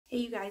Hey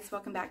you guys,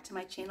 welcome back to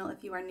my channel.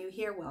 If you are new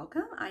here,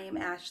 welcome. I am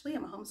Ashley.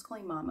 I'm a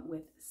homeschooling mom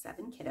with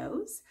 7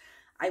 kiddos.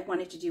 I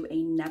wanted to do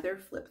another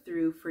flip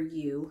through for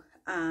you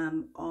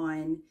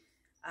on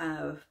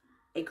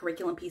a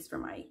curriculum piece for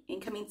my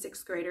incoming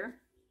 6th grader.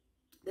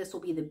 This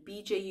will be the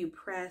BJU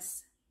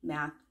Press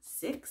Math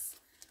 6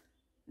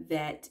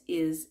 that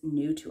is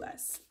new to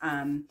us.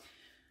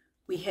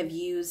 We have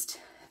used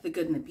The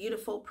Good and the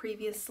Beautiful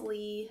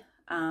previously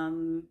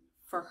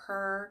for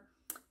her.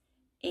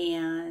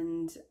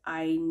 And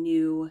I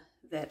knew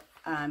that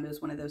it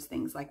was one of those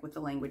things like with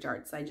the language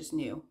arts. I just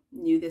knew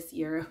this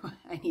year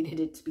I needed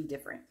it to be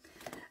different.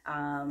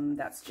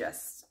 That's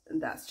just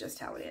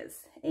how it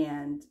is.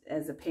 And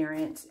as a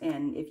parent,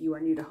 and if you are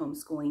new to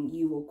homeschooling,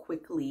 you will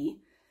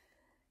quickly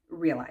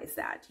realize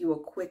that. You will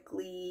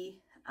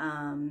quickly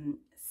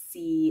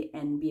see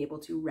and be able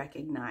to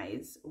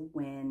recognize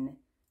when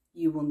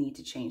you will need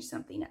to change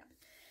something up.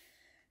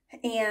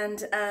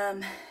 And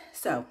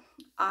so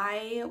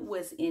I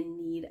was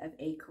in need of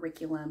a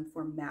curriculum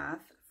for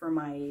math for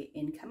my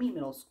incoming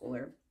middle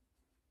schooler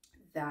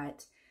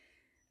that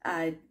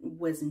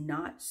was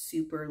not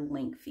super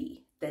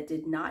lengthy, that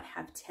did not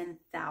have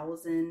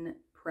 10,000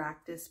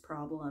 practice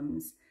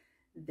problems,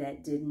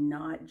 that did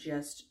not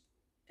just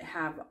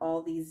have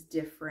all these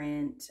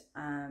different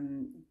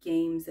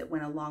games that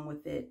went along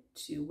with it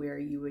to where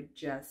you would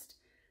just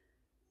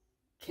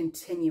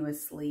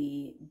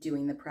continuously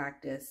doing the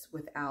practice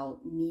without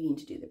needing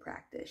to do the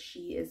practice.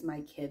 She is my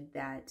kid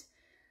that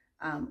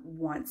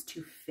wants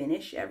to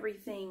finish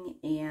everything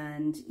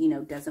and,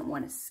 doesn't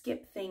want to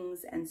skip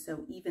things. And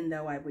so even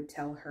though I would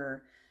tell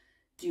her,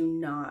 do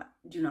not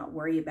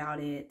worry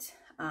about it,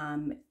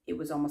 it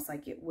was almost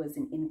like it was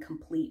an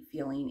incomplete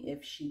feeling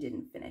if she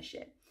didn't finish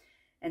it.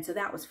 And so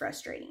that was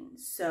frustrating.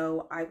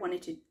 So I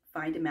wanted to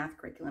find a math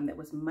curriculum that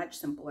was much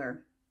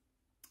simpler,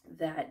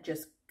 that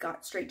just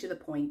got straight to the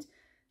point,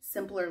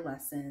 simpler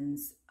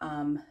lessons,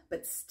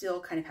 but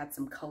still kind of had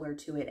some color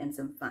to it and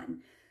some fun.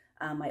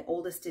 My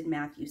oldest did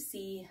Math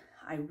UC.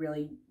 I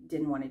really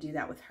didn't want to do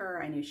that with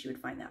her. I knew she would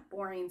find that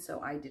boring,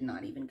 so I did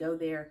not even go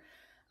there.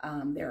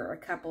 There are a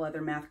couple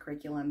other math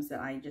curriculums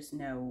that I just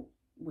know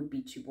would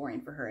be too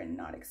boring for her and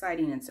not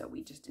exciting, and so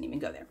we just didn't even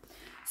go there.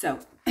 So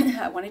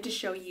I wanted to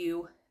show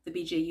you the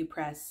BJU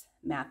Press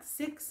Math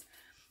 6.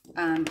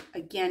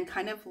 Again,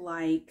 kind of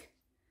like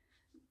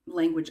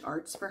language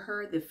arts for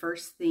her, the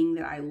first thing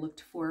that I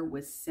looked for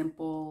was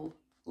simple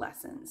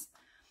lessons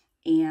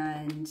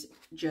and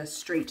just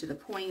straight to the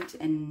point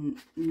and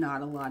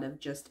not a lot of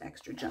just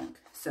extra junk.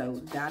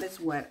 So that is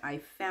what I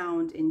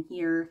found in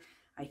here,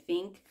 I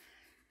think.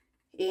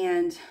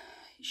 And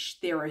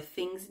there are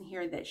things in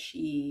here that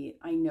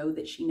I know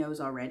that she knows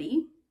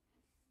already,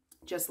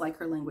 just like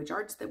her language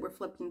arts that we're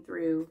flipping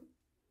through,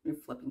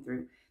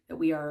 that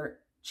we are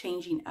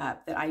changing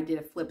up, that I did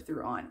a flip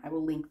through on. I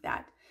will link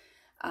that.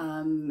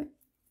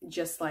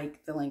 Just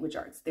like the language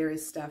arts, there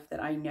is stuff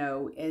that I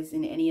know, as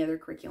in any other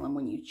curriculum,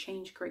 when you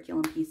change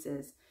curriculum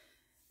pieces,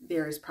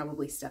 there is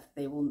probably stuff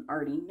they will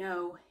already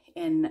know,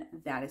 and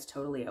that is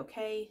totally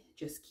okay.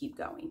 Just keep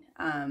going.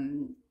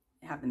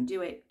 Have them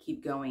do it,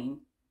 keep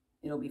going,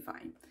 it'll be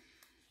fine.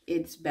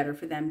 It's better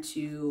for them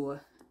to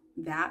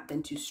that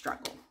than to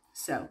struggle.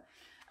 So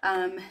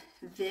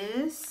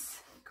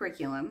this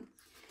curriculum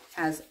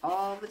has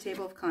all the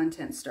table of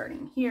contents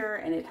starting here,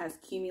 and it has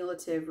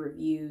cumulative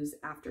reviews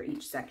after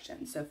each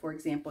section. So for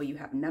example, you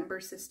have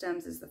number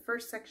systems is the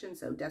first section,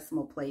 so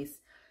decimal place,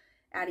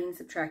 adding,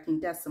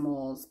 subtracting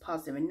decimals,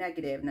 positive and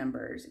negative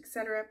numbers,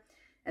 etc.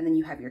 And then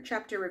you have your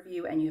chapter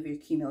review and you have your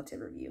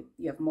cumulative review.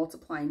 You have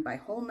multiplying by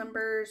whole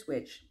numbers,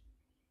 which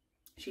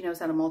she knows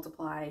how to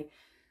multiply.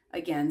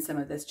 Again, some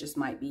of this just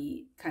might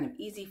be kind of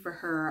easy for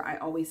her. I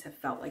always have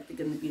felt like The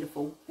Good and the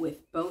Beautiful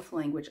with both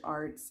language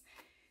arts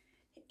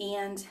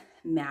and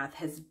math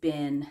has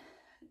been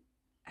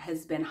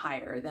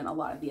higher than a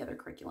lot of the other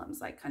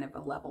curriculums, like kind of a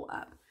level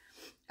up.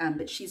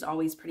 But she's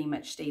always pretty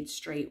much stayed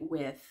straight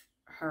with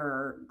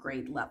her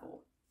grade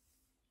level.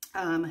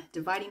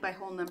 Dividing by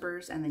whole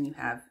numbers, and then you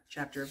have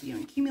chapter review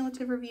and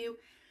cumulative review.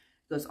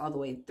 Goes all the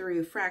way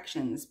through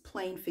fractions,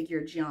 plane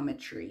figure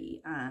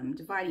geometry,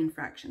 dividing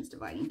fractions,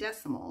 dividing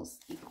decimals,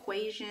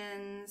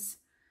 equations,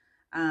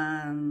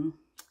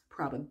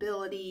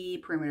 probability,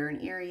 perimeter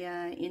and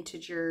area,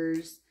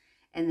 integers.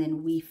 And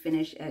then we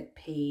finish at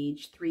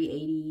page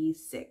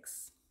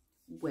 386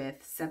 with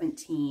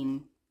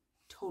 17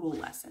 total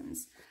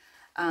lessons.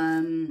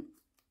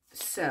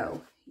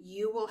 So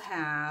you will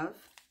have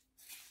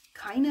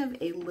kind of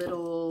a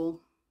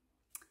little,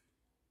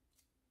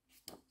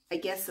 I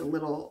guess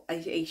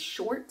a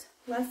short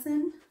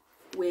lesson,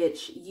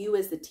 which you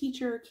as the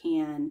teacher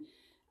can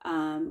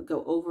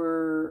go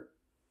over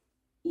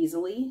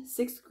easily.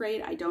 6th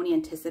grade, I don't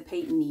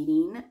anticipate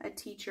needing a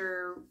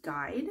teacher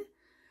guide.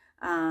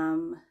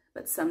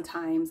 But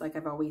sometimes, like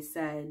I've always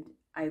said,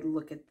 I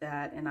look at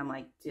that and I'm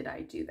like, did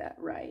I do that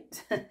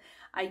right?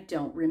 I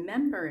don't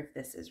remember if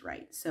this is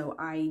right. So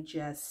I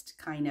just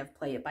kind of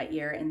play it by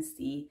ear and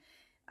see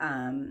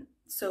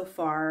so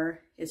far,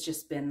 it's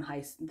just been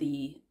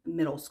the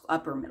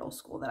upper middle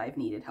school that I've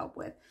needed help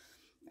with,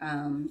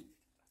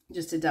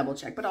 just to double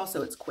check. But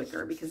also it's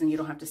quicker because then you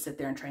don't have to sit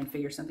there and try and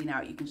figure something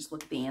out. You can just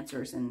look at the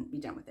answers and be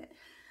done with it.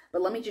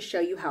 But let me just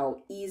show you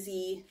how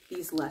easy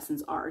these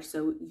lessons are.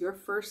 So your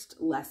first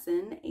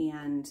lesson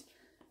and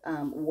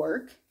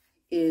work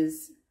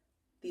is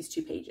these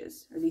two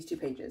pages,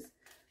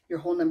 your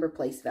whole number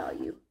place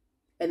value.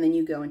 And then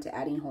you go into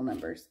adding whole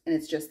numbers, and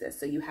it's just this.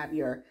 So you have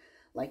your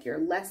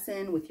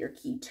lesson with your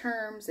key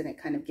terms, and it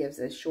kind of gives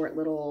a short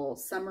little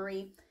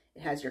summary.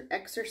 It has your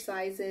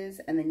exercises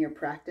and then your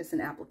practice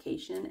and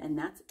application, and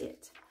that's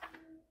it.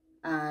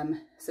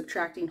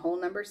 Subtracting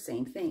whole numbers,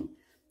 same thing.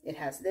 It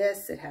has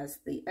this, it has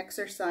the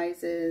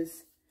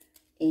exercises,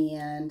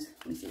 and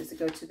let me see, does it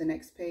go to the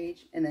next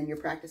page? And then your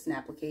practice and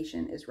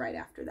application is right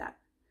after that.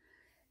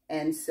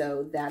 And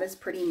so that is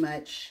pretty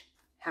much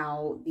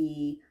how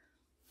the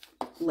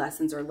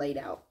lessons are laid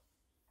out.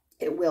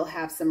 It will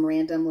have some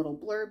random little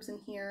blurbs in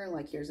here,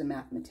 like here's a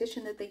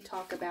mathematician that they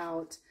talk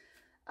about.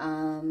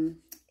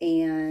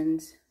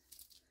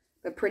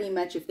 But pretty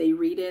much if they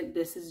read it,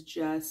 this is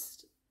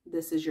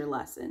your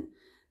lesson.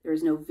 There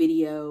is no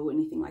video,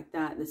 anything like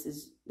that. This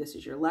is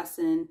your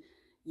lesson.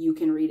 You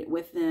can read it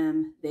with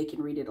them. They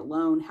can read it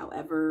alone.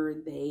 However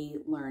they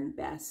learn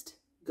best,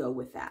 go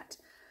with that.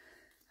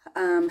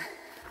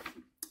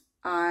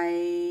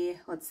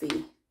 Let's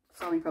see,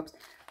 solving problems.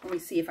 Let me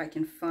see if I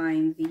can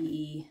find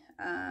the,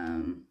 I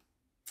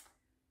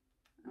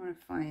want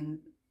to find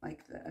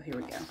oh, here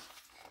we go.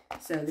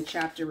 So the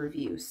chapter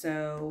review.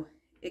 So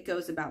it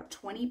goes about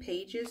 20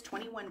 pages,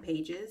 21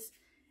 pages,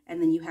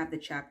 and then you have the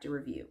chapter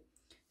review.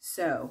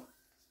 So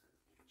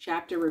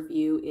chapter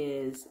review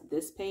is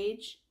this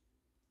page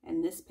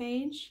and this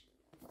page.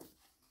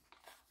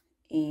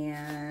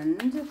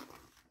 And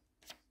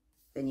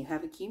then you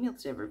have a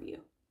cumulative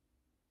review.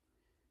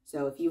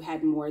 So if you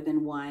had more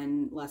than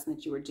one lesson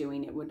that you were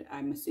doing, it would,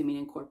 I'm assuming,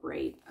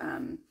 incorporate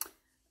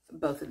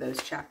both of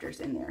those chapters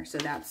in there. So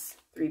that's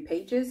 3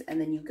 pages, and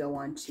then you go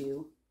on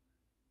to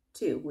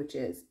 2, which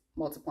is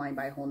multiplying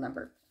by a whole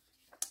number.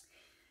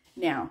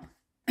 Now,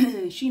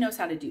 she knows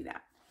how to do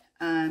that.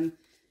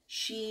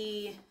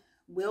 She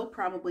will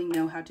probably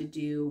know how to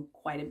do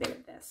quite a bit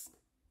of this.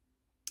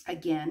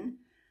 Again,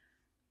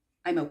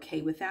 I'm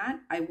okay with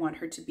that. I want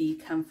her to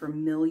become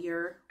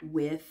familiar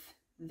with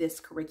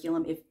this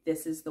curriculum if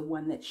this is the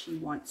one that she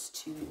wants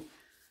to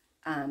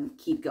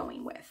keep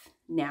going with.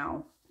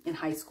 Now, in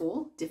high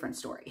school, different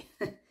story.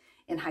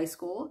 In high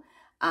school,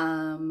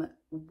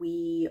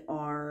 we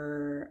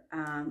are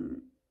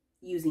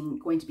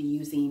going to be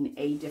using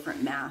a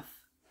different math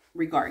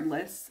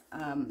regardless.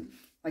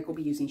 Like we'll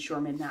be using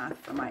Shorman math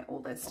for my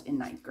oldest in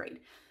 9th grade.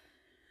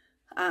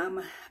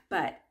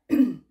 But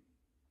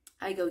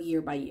I go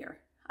year by year.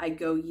 I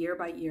go year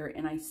by year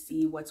and I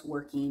see what's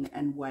working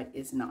and what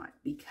is not,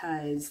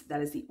 because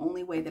that is the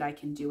only way that I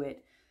can do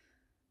it.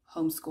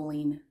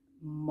 Homeschooling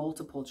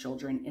multiple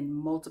children in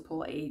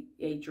multiple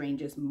age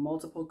ranges,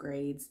 multiple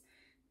grades,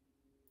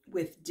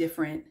 with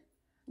different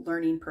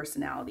learning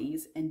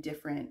personalities and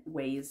different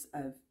ways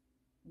of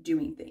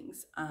doing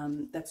things.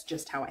 That's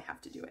just how I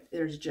have to do it.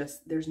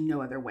 There's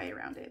no other way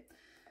around it.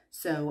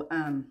 So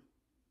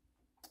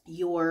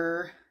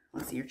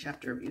let's see, your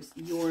chapter reviews.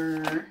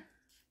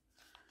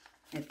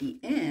 At the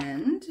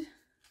end,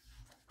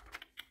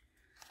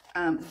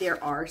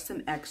 there are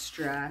some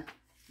extra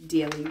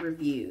daily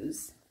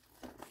reviews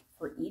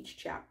for each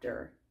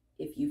chapter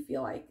if you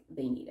feel like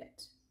they need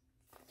it.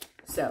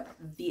 So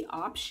the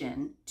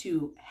option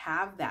to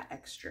have that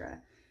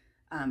extra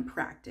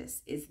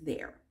practice is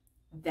there.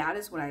 That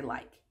is what I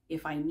like.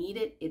 If I need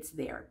it, it's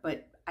there,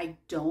 but I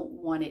don't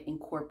want it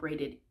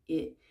incorporated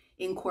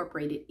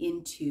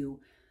into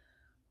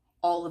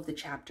all of the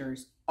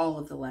chapters, all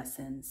of the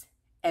lessons,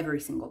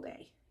 every single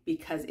day,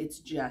 because it's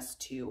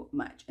just too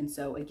much. And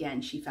so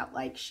again, she felt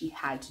like she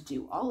had to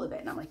do all of it.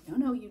 And I'm like,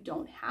 no, you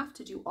don't have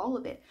to do all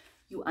of it.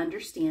 You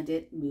understand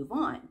it, move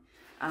on.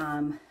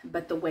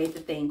 But the way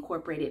that they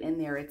incorporate it in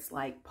there, it's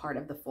like part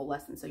of the full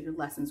lesson. So your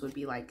lessons would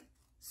be like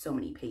so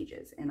many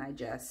pages. And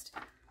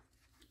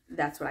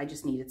that's what I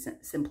just needed,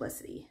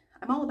 simplicity.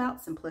 I'm all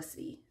about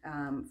simplicity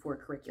for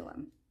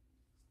curriculum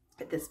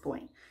at this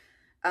point.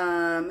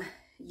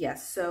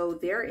 Yes, so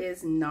there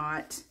is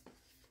not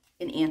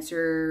an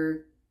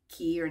answer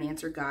key or an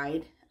answer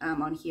guide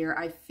on here.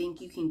 I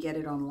think you can get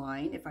it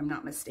online if I'm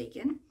not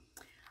mistaken.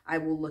 I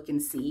will look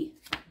and see,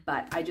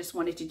 but I just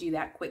wanted to do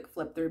that quick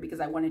flip through because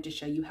I wanted to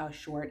show you how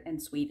short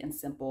and sweet and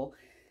simple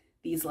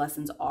these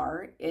lessons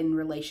are in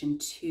relation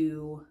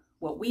to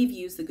what we've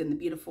used, the good and the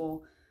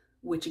beautiful,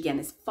 which again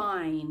is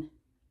fine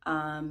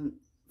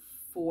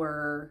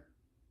for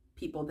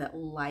people that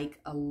like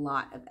a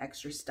lot of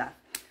extra stuff.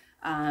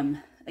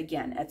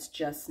 Again, it's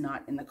just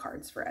not in the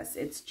cards for us.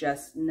 It's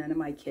just none of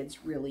my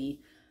kids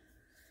really,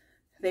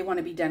 they want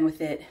to be done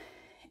with it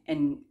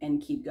and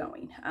keep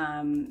going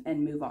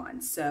and move on.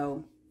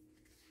 So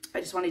I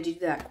just wanted to do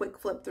that quick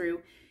flip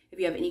through. If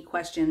you have any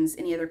questions,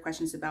 any other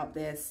questions about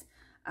this,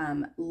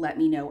 let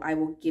me know. I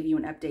will give you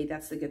an update.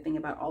 That's the good thing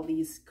about all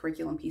these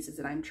curriculum pieces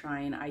that I'm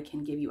trying. I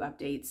can give you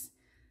updates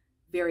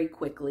very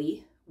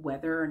quickly,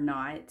 whether or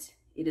not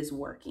it is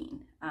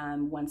working.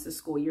 Once the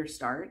school year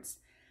starts,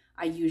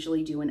 I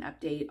usually do an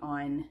update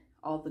on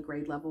all the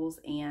grade levels,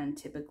 and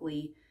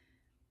typically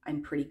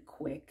I'm pretty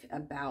quick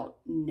about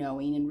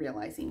knowing and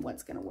realizing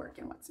what's going to work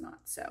and what's not.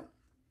 So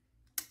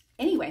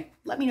anyway,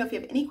 let me know if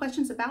you have any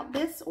questions about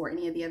this or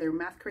any of the other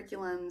math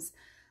curriculums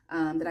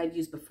that I've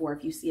used before.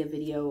 If you see a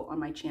video on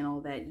my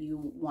channel that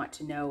you want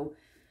to know,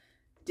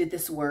 did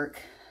this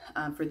work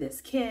for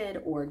this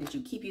kid, or did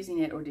you keep using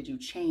it, or did you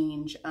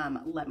change?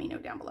 Let me know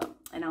down below,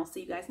 and I'll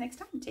see you guys next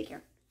time. Take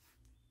care.